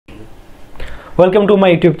Welcome to my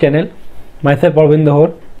YouTube channel. Myself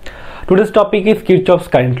part-1. Today's topic is Kirchhoff's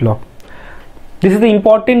current law. This is the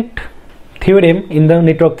important theorem in the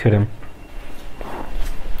network theorem.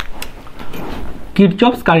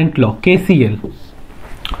 Kirchhoff's current law, KCL.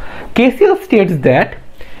 KCL states that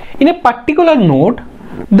in a particular node,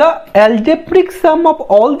 the algebraic sum of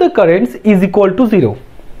all the currents is equal to 0.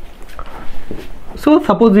 So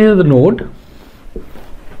suppose this is the node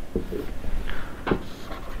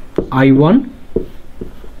I1,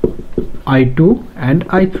 I2 and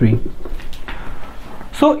I3.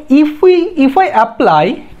 So if I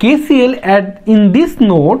apply KCL in this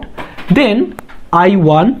node, then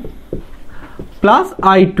I1 plus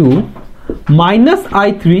I2 minus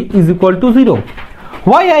I3 is equal to 0.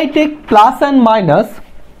 Why I take plus and minus?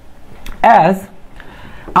 As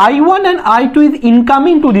I1 and I2 is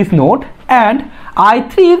incoming to this node and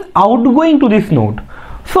I3 is outgoing to this node.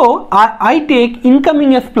 So I take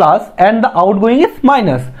incoming as plus and the outgoing is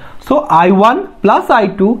minus. So I1 plus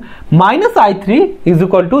I2 minus I3 is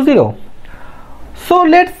equal to 0. So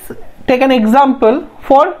let's take an example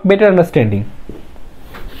for better understanding.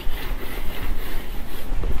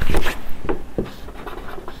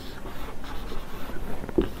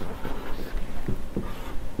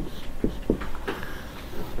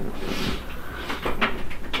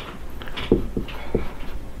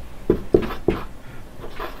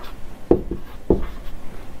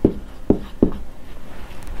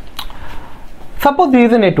 Suppose there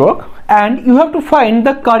is a network and you have to find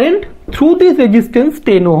the current through this resistance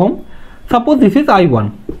 10 ohm. Suppose this is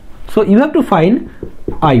I1. So you have to find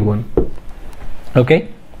I1. Okay.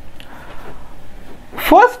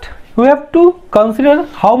 First we have to consider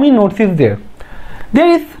how many nodes is there. There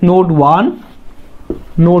is node 1,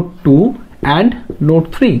 node 2 and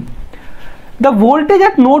node 3. The voltage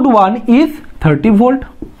at node 1 is 30 volt.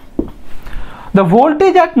 The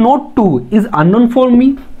voltage at node 2 is unknown for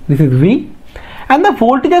me. This is V. And the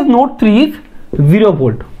voltage at node 3 is 0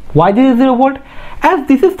 volt. Why this is 0 volt? As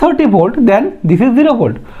this is 30 volt, then this is 0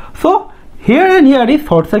 volt. So here and here is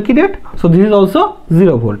short circuited. So this is also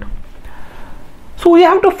 0 volt. So we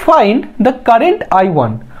have to find the current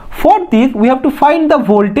I1. For this we have to find the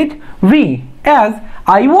voltage V, as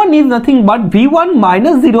I1 is nothing but V1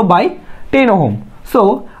 minus 0 by 10 ohm.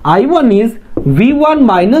 So I1 is V1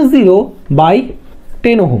 minus 0 by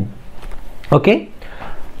 10 ohm. Okay.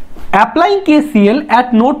 Applying KCL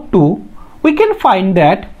at node 2, we can find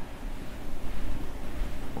that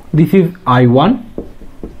this is I1,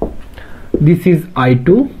 this is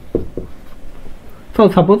I2. So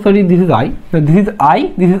suppose this is I, this is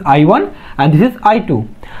I1 and this is I2.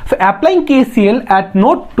 So applying KCL at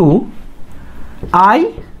node 2,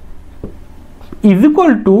 I is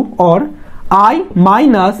equal to, or I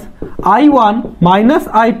minus I1 minus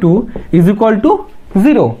I2 is equal to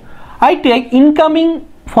 0. I take incoming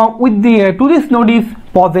from with the to this node is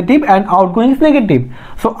positive and outgoing is negative.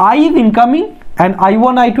 So I is incoming and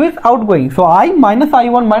I1 I2 is outgoing. So I minus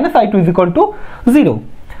I1 minus I2 is equal to 0.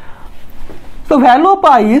 So value of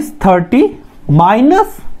I is 30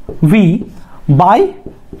 minus V by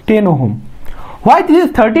 10 ohm. Why this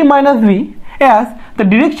is 30 minus V? As the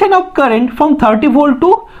direction of current from 30 volt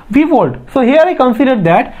to V volt. So here I consider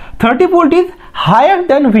that 30 volt is higher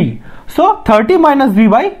than V. So 30 minus V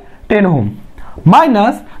by 10 ohm.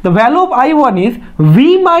 Minus the value of I1 is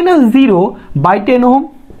V minus 0 by 10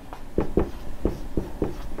 ohm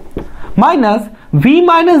minus V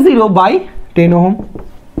minus 0 by 10 ohm.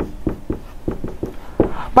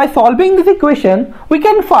 By solving this equation, we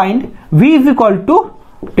can find V is equal to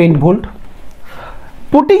 10 volt.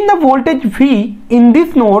 Putting the voltage V in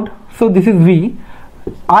this node, so this is V,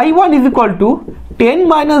 I1 is equal to 10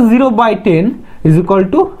 minus 0 by 10 is equal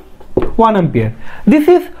to 1 ampere. This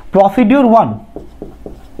is procedure 1.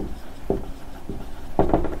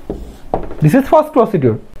 This is first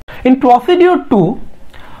procedure. In procedure 2,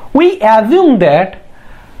 we assume that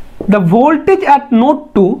the voltage at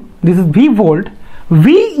node 2, this is V volt,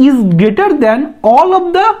 V is greater than all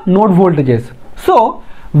of the node voltages. So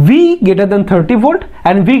V greater than 30 volt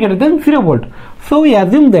and V greater than 0 volt. So we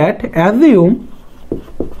assume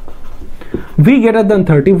V greater than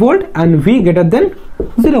 30 volt and V greater than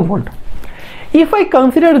 0 volt. If I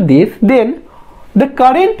consider this, then the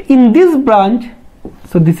current in this branch,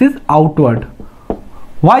 so this is outward.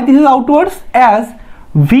 Why this is outwards? As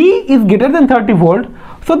V is greater than 30 volt,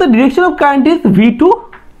 so the direction of current is V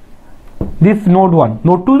to this node 1,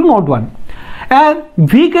 node 2 to node 1. And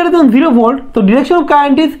V greater than 0 volt, so direction of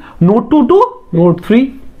current is node 2 to node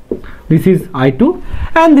 3. This is I2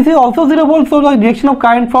 and this is also 0 volt, so the direction of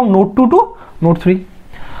current from node 2 to node 3.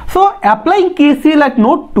 So applying KCL at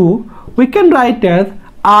node 2, we can write as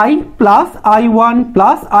I plus I1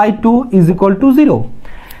 plus I2 is equal to 0.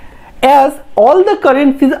 As all the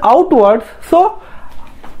currents is outwards, so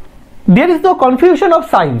there is no confusion of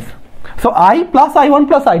signs. So I plus I1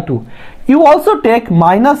 plus I2. You also take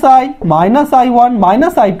minus I, minus I1,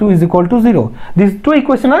 minus I2 is equal to 0. These two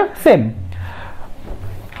equations are same.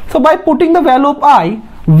 So by putting the value of I,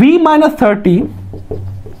 V minus 30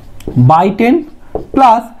 by 10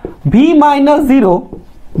 plus V minus 0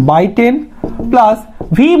 by 10 plus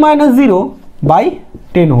V minus 0 by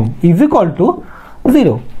 10 ohm is equal to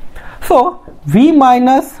 0. So V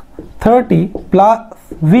minus 30 plus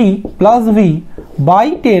V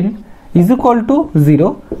by 10 is equal to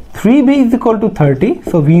 0. 3V is equal to 30.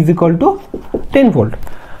 So V is equal to 10 volt.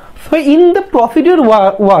 So in the procedure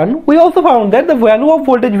 1, we also found that the value of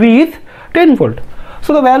voltage V is 10 volt.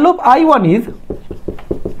 So the value of I1 is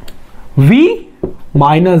V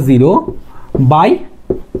minus 0 by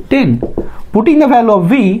 10. Putting the value of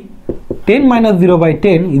V, 10 minus 0 by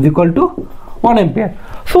 10 is equal to 1 ampere.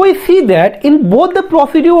 So we see that in both the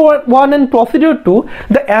procedure 1 and procedure 2,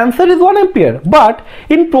 the answer is 1 ampere. But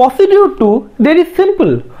in procedure 2, there is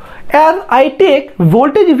simple. As I take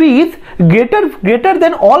voltage V is greater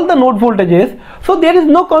than all the node voltages, so there is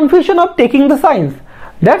no confusion of taking the signs.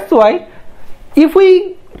 That's why if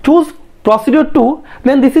we choose procedure 2,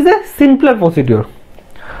 then this is a simpler procedure.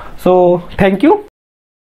 So thank you.